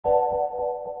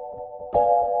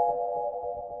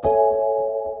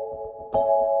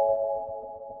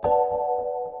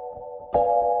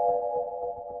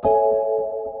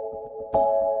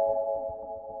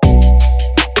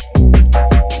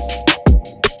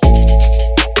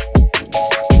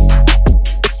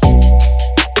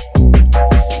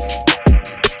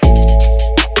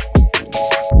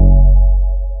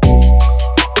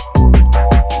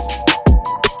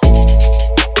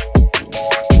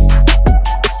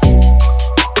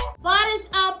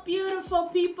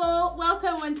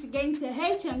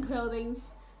Illusion Clothing,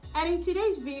 and in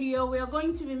today's video we are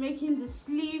going to be making the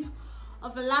sleeve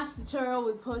of the last tutorial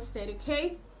we posted.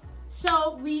 Okay,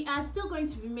 so we are still going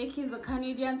to be making the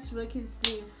Canadian smoking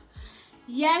sleeve.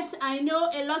 Yes, I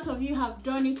know a lot of you have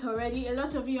done it already, a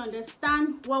lot of you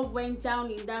understand what went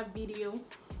down in that video,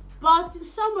 but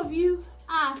some of you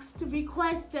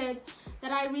requested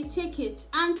that I retake it,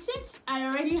 and since I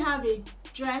already have a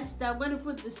dress that I'm going to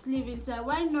put the sleeve inside,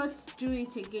 why not do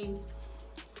it again?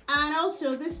 And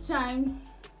also this time,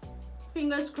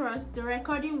 fingers crossed, the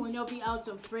recording will not be out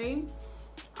of frame.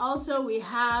 Also, we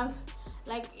have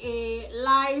like a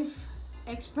live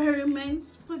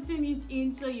experiment putting it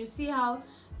in, so you see how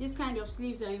this kind of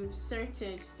sleeves are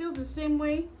inserted, still the same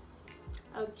way.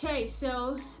 Okay,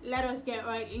 so let us get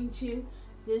right into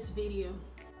this video.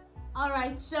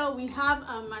 Alright, so we have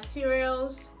our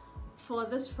materials for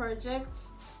this project.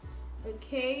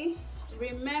 Okay,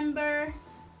 remember,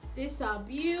 this is our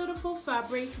beautiful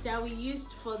fabric that we used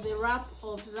for the wrap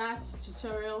of that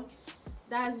tutorial.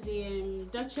 That's the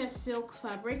Duchess silk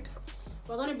fabric.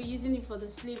 We're going to be using it for the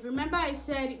sleeve. Remember I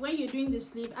said when you're doing the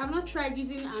sleeve, I've not tried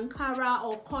using Ankara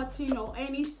or cotton or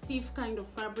any stiff kind of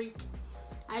fabric.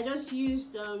 I just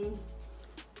used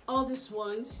all these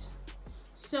ones.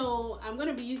 So I'm going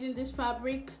to be using this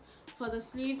fabric for the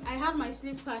sleeve. I have my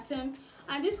sleeve pattern,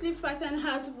 and this sleeve pattern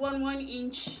has 1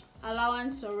 inch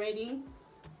allowance already.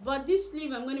 But this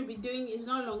sleeve I'm going to be doing is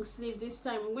not long sleeve this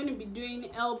time. I'm going to be doing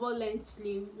elbow length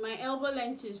sleeve. My elbow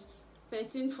length is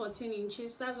 13-14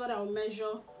 inches. That's what I'll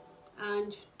measure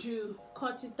and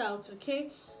cut it out. Okay,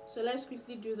 so let's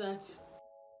quickly do that.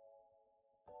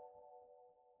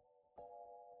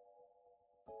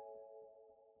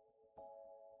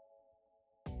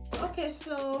 Okay,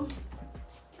 so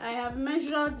I have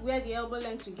measured where the elbow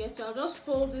length to get, so I'll just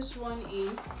fold this one in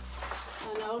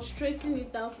and I'll straighten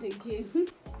it out again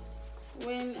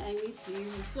when I need to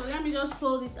use it. So let me just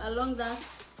fold it along that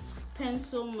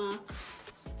pencil mark.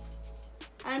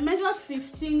 I measured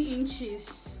 15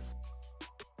 inches.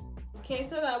 Okay,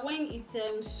 so that when it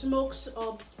smokes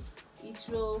up, it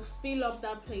will fill up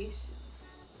that place.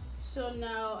 So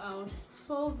now I'll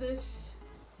fold this.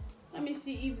 Let me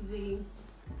see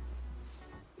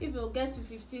if it'll get to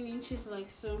 15 inches like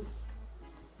so.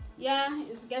 Yeah,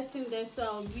 it's getting there, so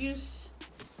I'll use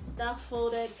that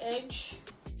folded edge.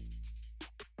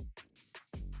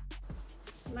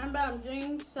 Remember, I'm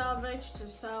doing selvage to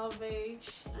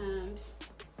selvage, and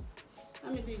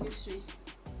let me do it this way.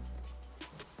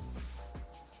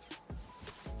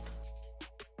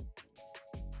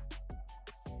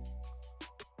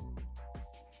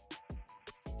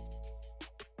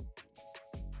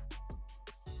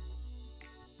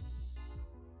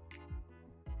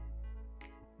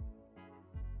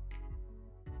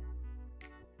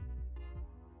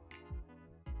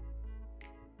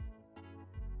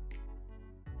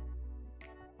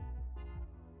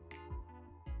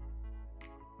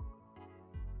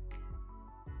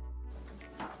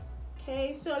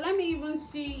 Okay, so let me even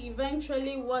see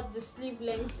eventually what the sleeve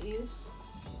length is.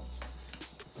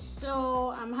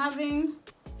 So I'm having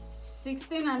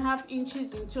 16.5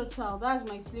 inches in total. That's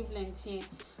my sleeve length here,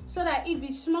 so that if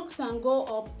it smokes and go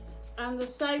up and the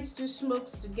sides do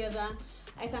smokes together,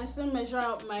 I can still measure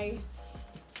out my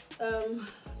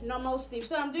normal sleeve.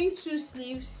 So I'm doing 2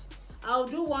 sleeves. I'll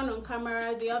do one on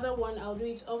camera, the other one I'll do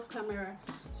it off camera.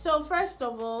 So first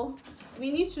of all, we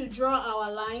need to draw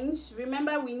our lines.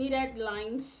 Remember, we needed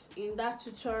lines in that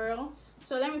tutorial.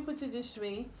 So let me put it this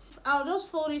way. I'll just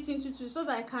fold it into 2 so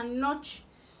that I can notch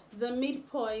the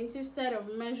midpoint instead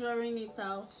of measuring it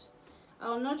out.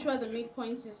 I'll notch where the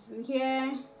midpoint is in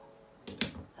here,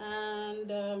 and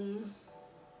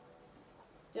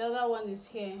the other one is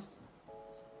here.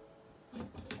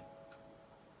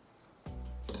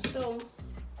 So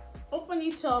open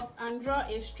it up and draw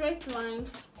a straight line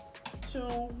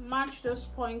to match those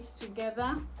points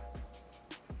together.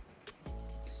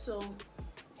 So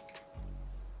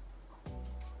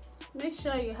make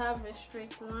sure you have a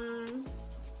straight line.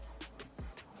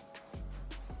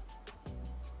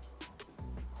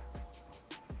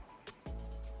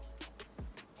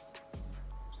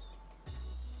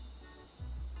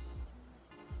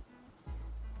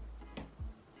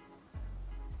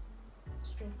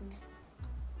 Straighten.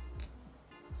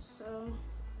 So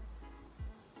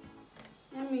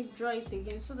let me draw it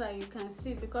again so that you can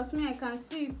see it, because me, I can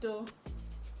see it though.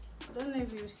 I don't know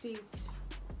if you see it.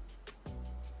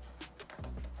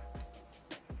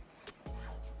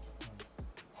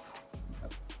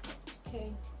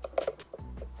 Okay.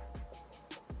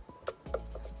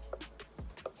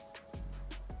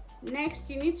 Next,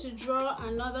 you need to draw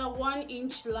another 1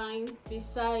 inch line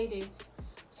beside it.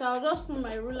 So I'll just put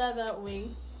my ruler that way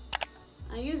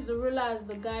and use the ruler as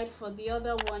the guide for the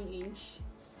other 1 inch.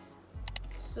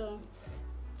 So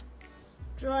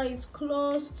draw it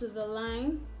close to the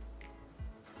line.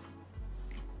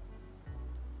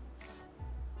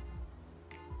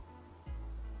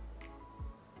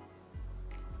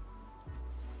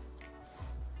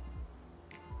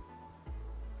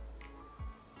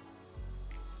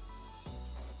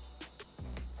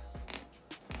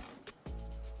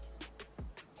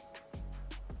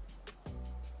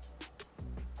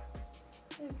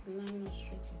 Where's the line not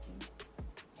straight again?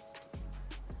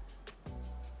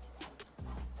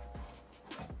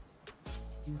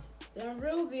 Then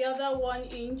rule the other 1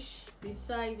 inch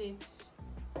beside it.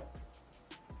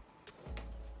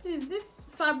 Please, this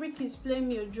fabric is playing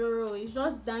me ojoro. It's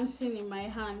just dancing in my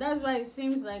hand. That's why it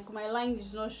seems like my line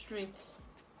is not straight.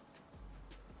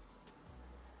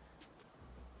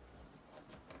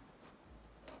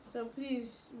 So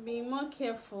please be more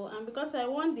careful, and because I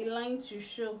want the line to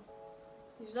show,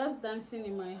 it's just dancing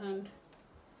in my hand.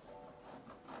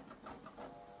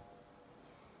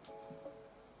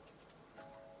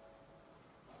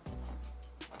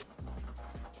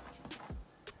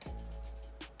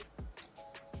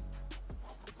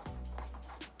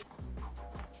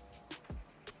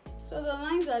 So the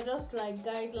lines are just like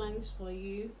guidelines for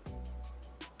you.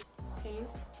 Okay.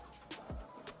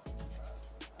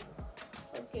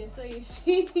 Okay, so you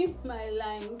see my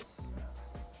lines.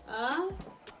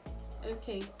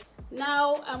 Okay.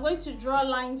 Now I'm going to draw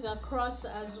lines across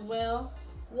as well.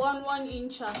 1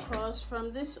 inch across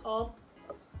from this up.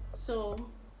 So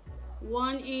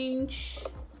 1 inch.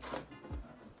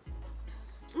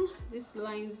 This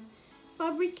lines.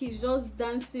 Fabric is just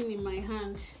dancing in my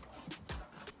hand.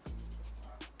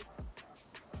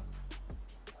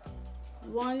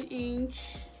 1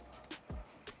 inch,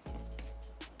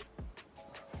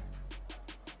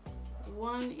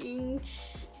 1 inch,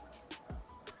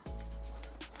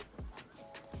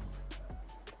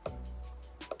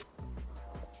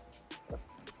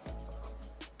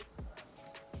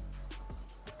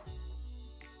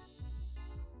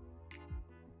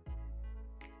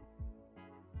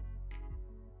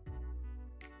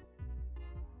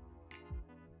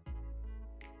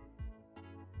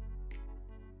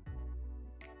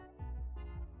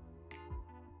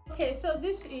 Okay, so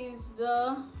this is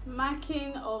the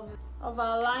marking of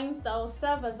our lines that will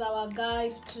serve as our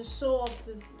guide to sew up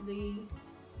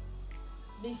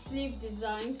the sleeve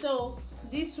design. So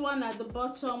this one at the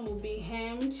bottom will be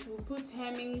hemmed. We'll put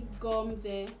hemming gum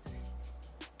there,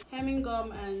 hemming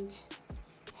gum, and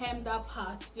hem that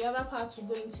part. The other part will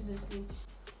go into the sleeve.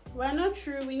 We're not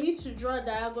through. We need to draw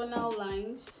diagonal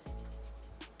lines.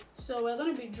 So we're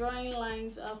going to be drawing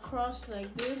lines across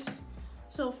like this.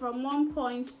 So from one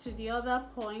point to the other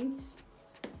point,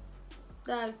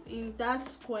 that's in that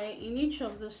square, in each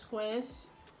of the squares,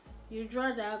 you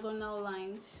draw diagonal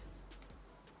lines.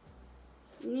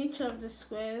 In each of the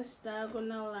squares,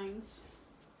 diagonal lines.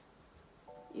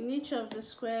 In each of the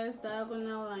squares,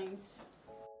 diagonal lines.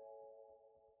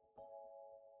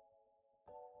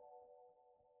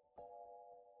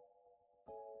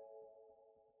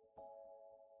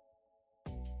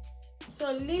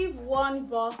 So leave one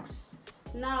box.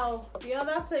 Now the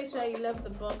other place where you left the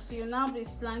box, you'll now be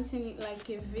slanting it like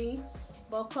a V,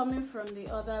 but coming from the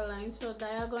other line. So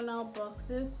diagonal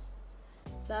boxes,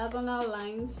 diagonal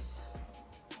lines.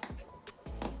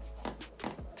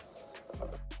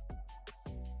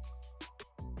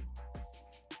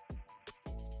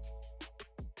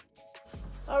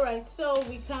 Alright, so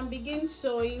we can begin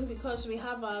sewing because we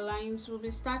have our lines. We'll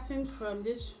be starting from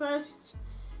this first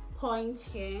point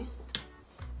here.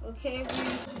 Okay,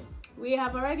 we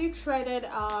have already threaded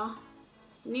our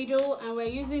needle and we're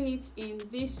using it in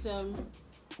this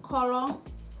color,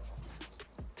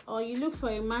 or you look for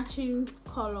a matching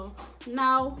color.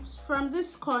 Now from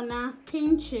this corner,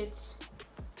 pinch it.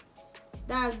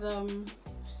 That's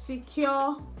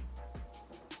secure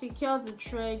the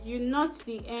thread. You knot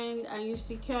the end and you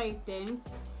secure it. Then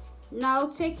now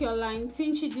take your line,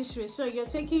 pinch it this way. So you're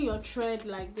taking your thread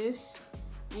like this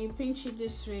and you pinch it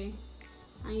this way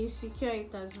and you secure it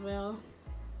as well.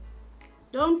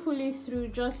 Don't pull it through,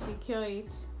 just secure it.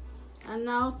 And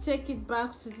now take it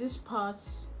back to this part,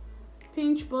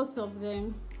 pinch both of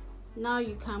them. Now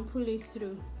you can pull it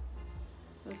through.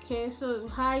 Okay, so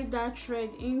hide that thread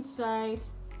inside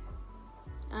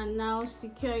and now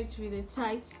secure it with a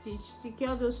tight stitch.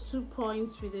 Secure those 2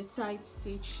 points with a tight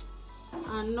stitch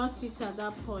and knot it at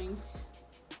that point.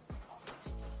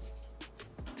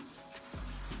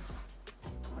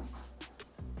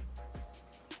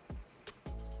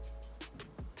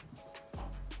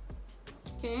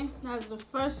 Okay, that's the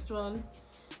first one.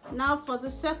 Now for the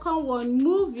second one,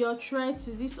 move your thread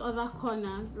to this other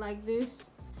corner like this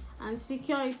and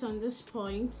secure it on this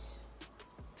point.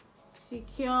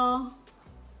 Secure,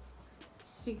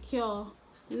 secure.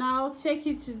 Now take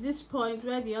it to this point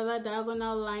where the other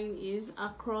diagonal line is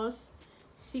across.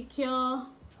 Secure.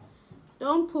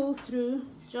 Don't pull through,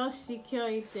 just secure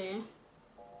it there.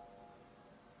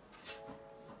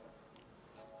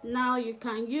 Now you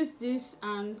can use this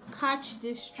and catch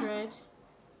this thread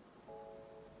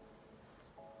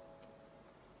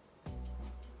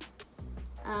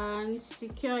and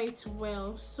secure it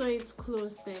well so it's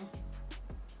closed there.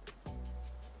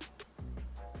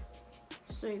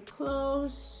 So it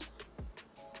closed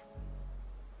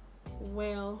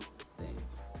well there.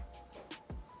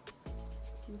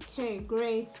 Okay,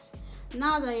 great.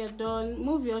 Now that you're done,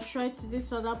 move your thread to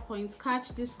this other point, catch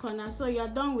this corner. So you're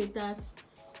done with that.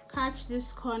 Catch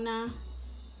this corner,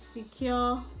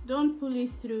 secure, don't pull it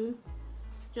through,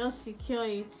 just secure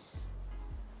it.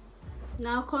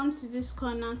 Now come to this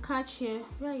corner, catch here.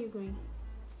 Where are you going?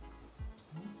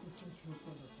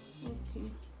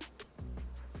 Okay.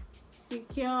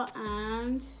 Secure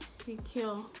and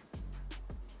secure.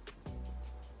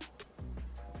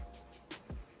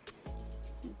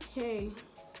 Okay.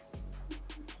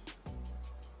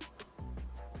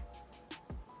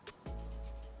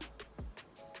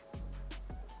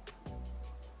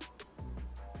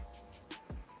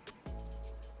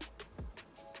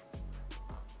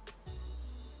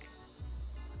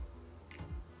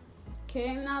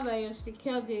 Okay, now that you've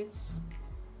secured it,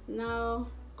 now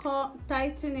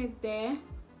tighten it there.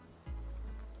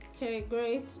 Okay,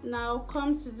 great. Now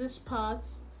come to this part,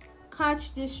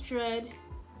 catch this thread.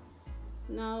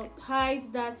 Now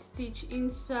hide that stitch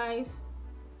inside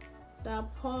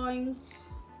that point,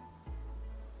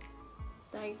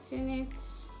 tighten it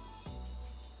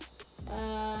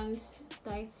and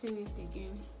tighten it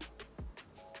again.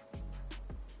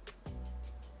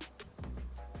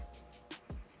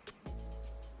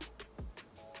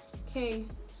 Okay,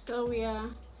 so we are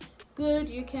good.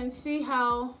 You can see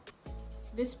how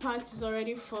this part is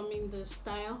already forming the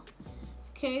style.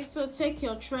 Okay, so take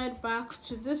your thread back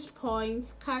to this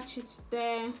point, catch it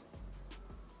there.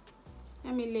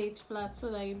 Let me lay it flat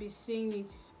so that you'll be seeing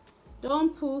it.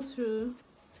 Don't pull through,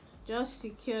 just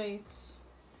secure it.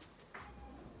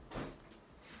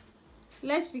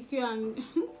 Let's secure and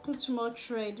put more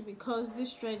thread because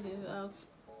this thread is out.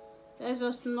 Let's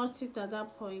just knot it at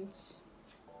that point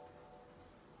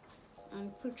and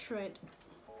put thread.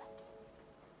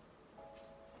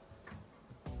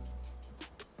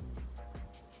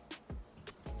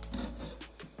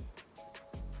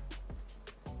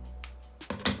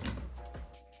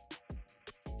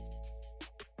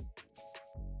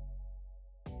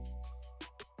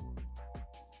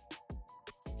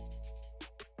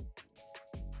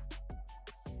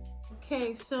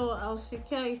 Okay, so I'll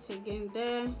secure it again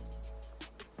there.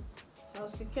 I'll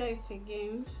secure it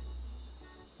again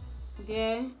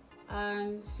there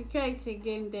and secure it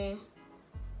again there.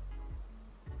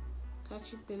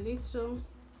 Catch it a little.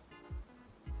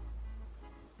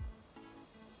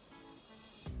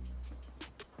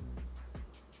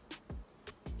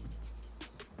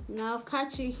 Now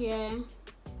catch it here,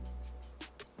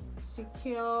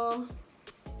 secure.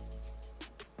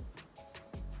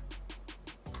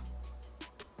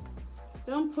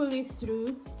 Don't pull it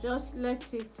through, just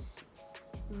let it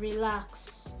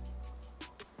relax.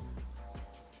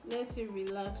 Let it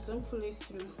relax, don't pull it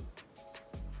through.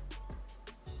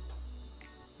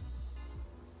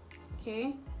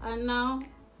 Okay, and now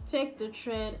take the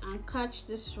thread and catch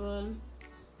this one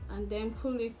and then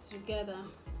pull it together.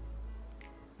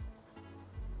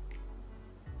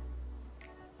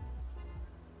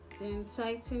 Then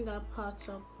tighten that part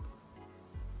up.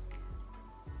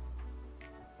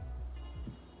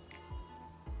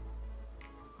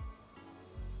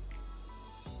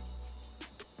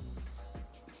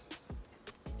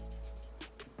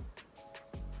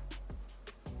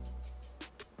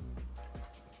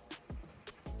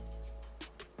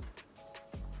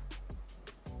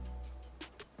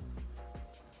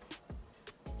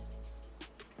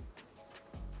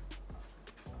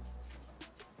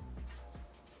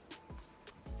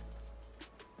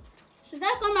 Should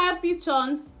I come help you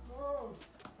turn? No.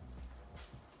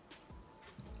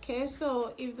 Okay,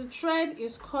 so if the thread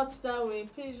is cut that way,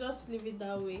 please just leave it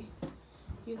that way.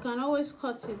 You can always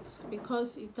cut it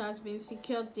because it has been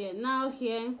secured there. Now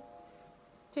here,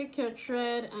 take your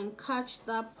thread and catch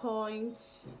that point.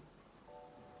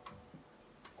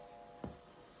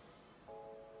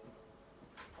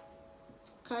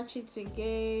 Catch it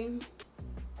again.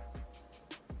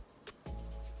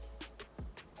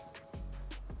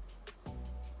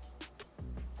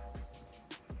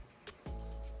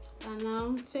 and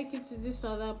now take it to this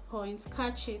other point,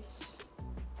 catch it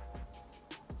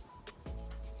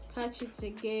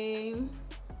again.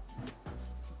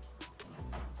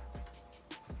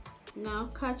 Now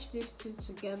catch these two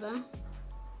together.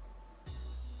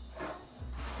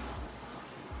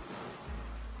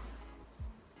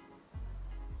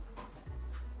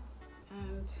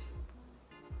 And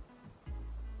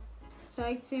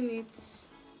tighten it.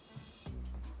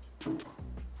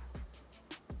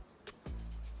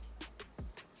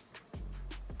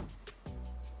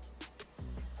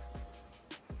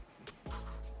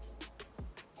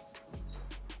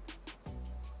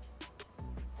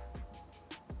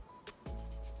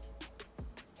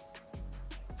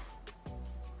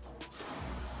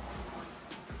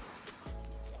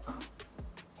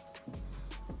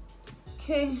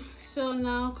 Okay, so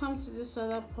now come to this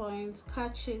other point,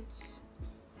 catch it.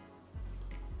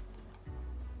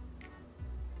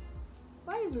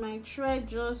 Why is my thread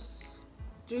just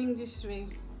doing this way?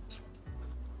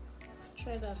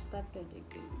 Thread has started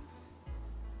again.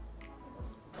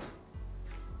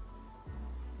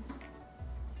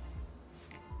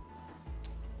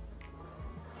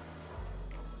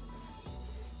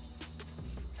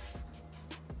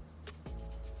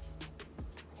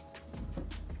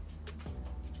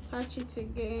 Catch it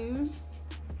again.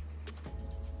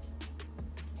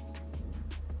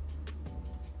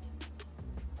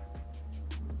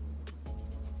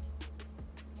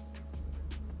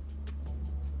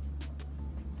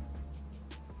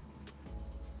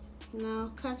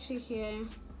 Now catch it here.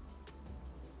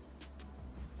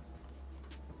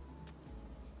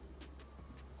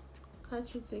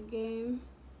 Catch it again.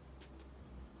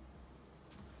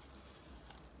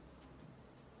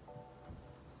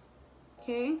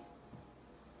 Okay,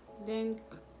 then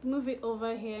move it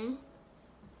over here,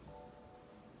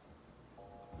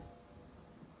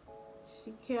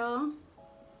 secure,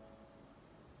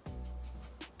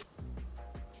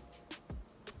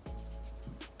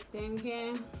 then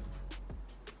here,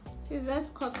 let's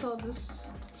cut all this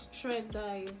thread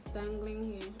that is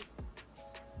dangling here.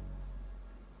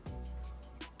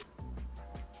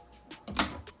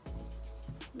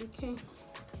 Okay.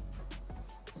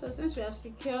 So since we have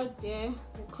secured there,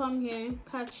 we'll come here,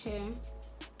 catch here,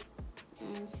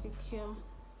 and secure.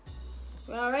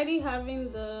 We're already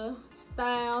having the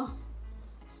style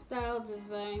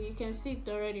design. You can see it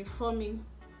already forming,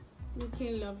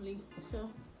 looking lovely.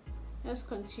 So let's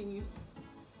continue.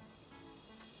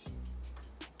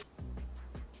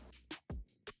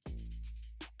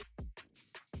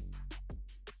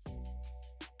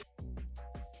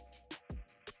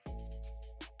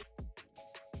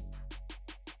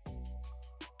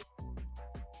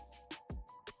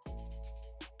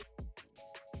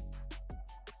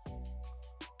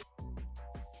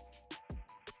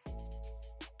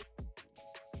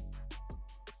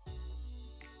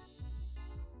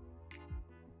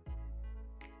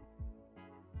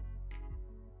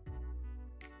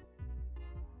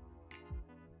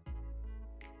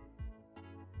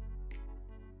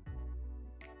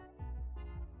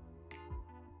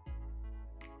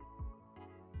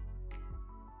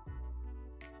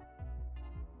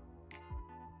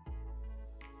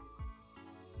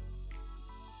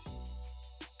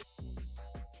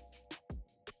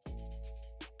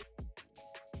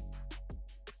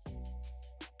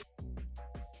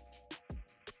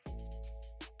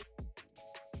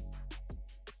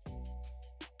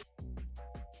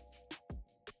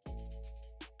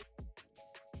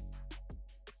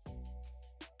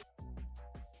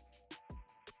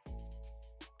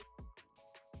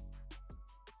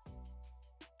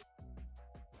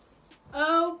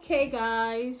 Okay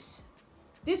guys,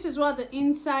 this is what the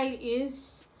inside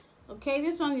is. Okay,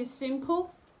 this one is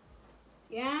simple,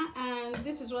 yeah, and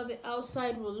this is what the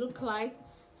outside will look like.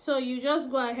 So you just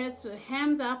go ahead to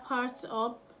hem that part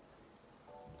up.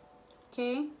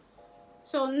 Okay,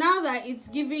 so now that it's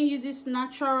giving you this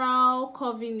natural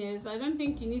curviness, I don't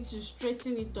think you need to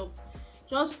straighten it up.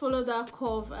 Just follow that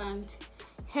curve and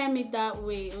hem it that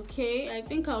way. Okay, I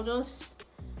think I'll just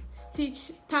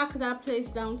tack that place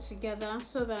down together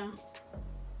so that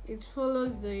it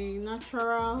follows the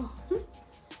natural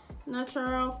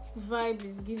vibe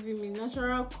is giving me,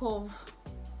 natural curve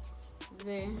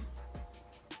there.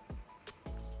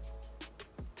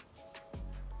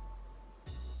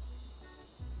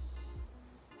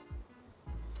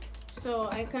 So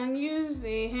I can use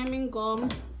a hemming gum.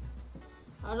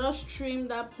 I'll just trim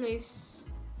that place.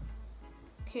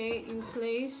 Okay, in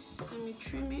place. Let me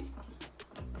trim it.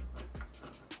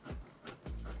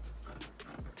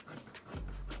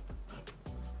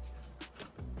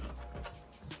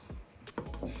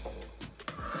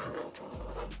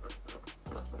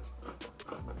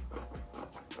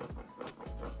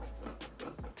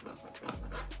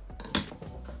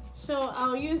 so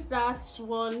I'll use that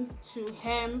one to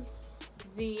hem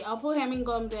I'll put hemming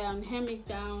gum there and hem it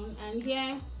down, and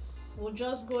here we'll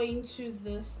just go into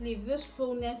the sleeve. This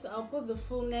fullness, I'll put the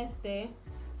fullness there.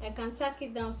 I can tack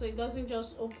it down so it doesn't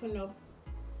just open up.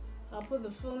 I'll put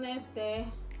the fullness there,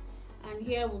 and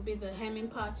here will be the hemming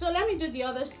part. So let me do the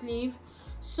other sleeve.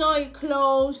 Sew it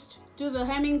closed, do the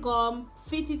hemming gum,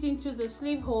 fit it into the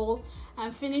sleeve hole,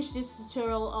 and finish this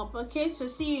tutorial up. Okay, so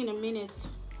see you in a minute.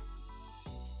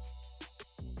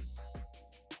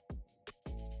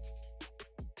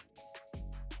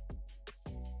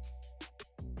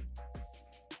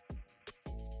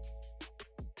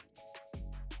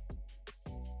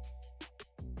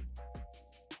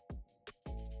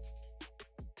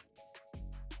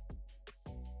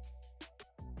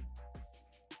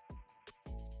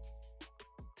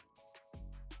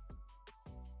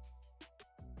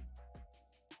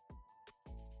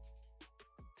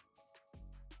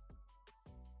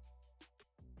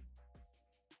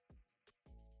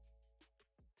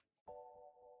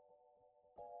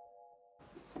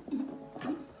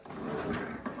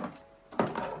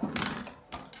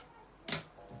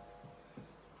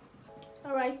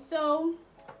 Alright, so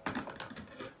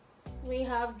we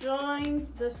have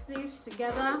joined the sleeves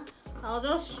together. I'll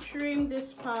just trim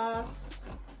this part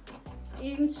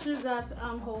into that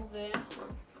armhole there.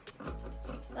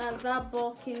 That's that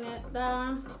bulk in it,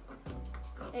 that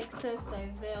excess that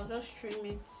is there. I'll just trim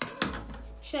it.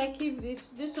 Check if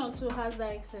this one too has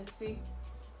that excess. See,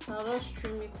 I'll just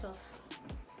trim it off.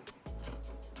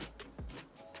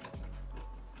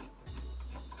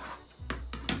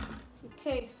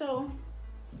 Okay, so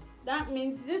that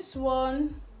means this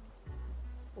one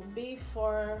will be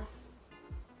for,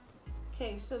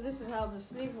 okay, so this is how the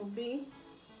sleeve will be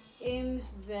in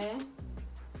there.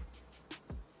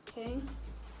 Okay,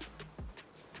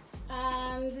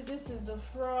 and this is the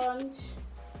front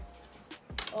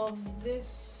of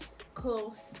this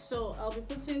cloth. So I'll be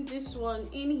putting this one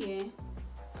in here.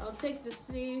 I'll take the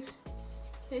sleeve,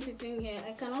 place it in here.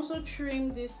 I can also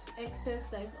trim this excess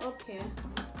that is up here.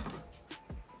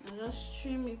 I'll just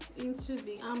trim it into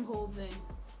the armhole there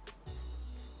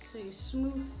so it's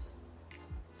smooth.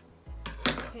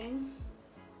 Okay,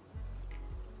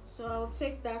 so I'll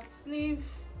take that sleeve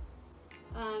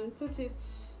and put it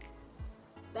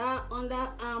that under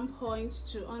arm point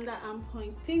to under arm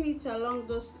point, pin it along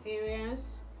those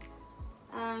areas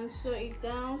and sew it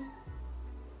down.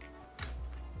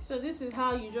 So this is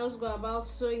how you just go about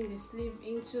sewing the sleeve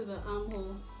into the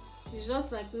armhole. It's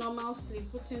just like normal sleeve,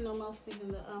 putting normal sleeve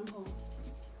in the armhole.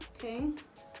 Okay,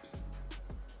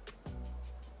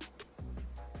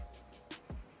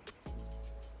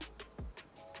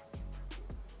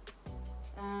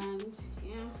 and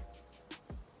yeah,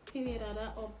 pin it at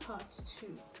that up part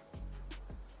too.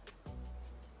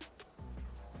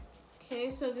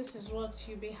 Okay, so this is what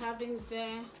you'll be having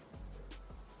there,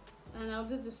 and I'll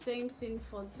do the same thing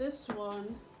for this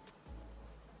one.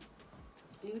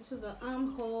 Into the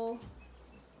armhole.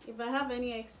 If I have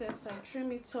any excess, I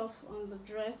trim it off on the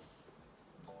dress.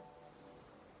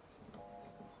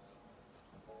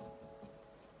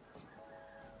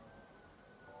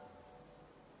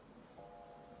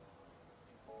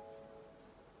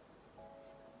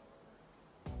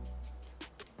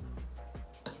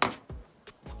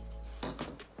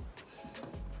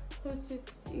 Put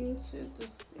it into the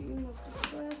seam of the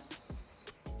dress,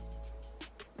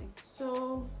 like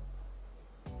so.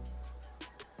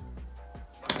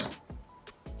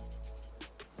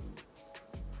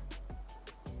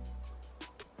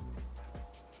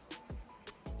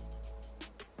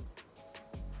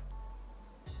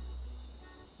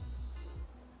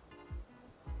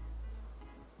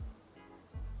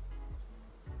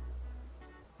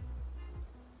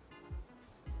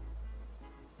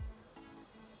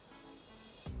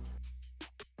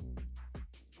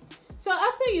 So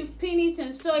after you've pinned it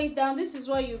and sew it down, this is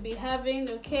what you'll be having.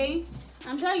 Okay,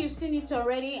 I'm sure you've seen it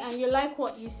already and you like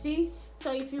what you see.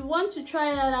 So if you want to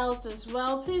try that out as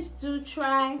well, please do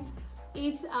try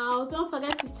it out. Don't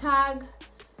forget to tag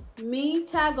me,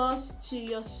 tag us to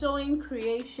your sewing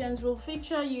creations. We'll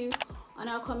feature you on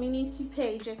our community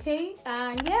page. Okay,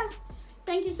 and yeah,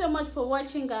 thank you so much for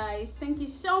watching, guys. Thank you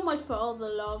so much for all the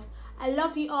love. I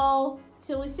love you all.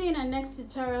 Till we see you in our next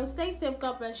tutorial. Stay safe.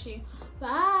 God bless you.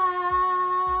 Bye.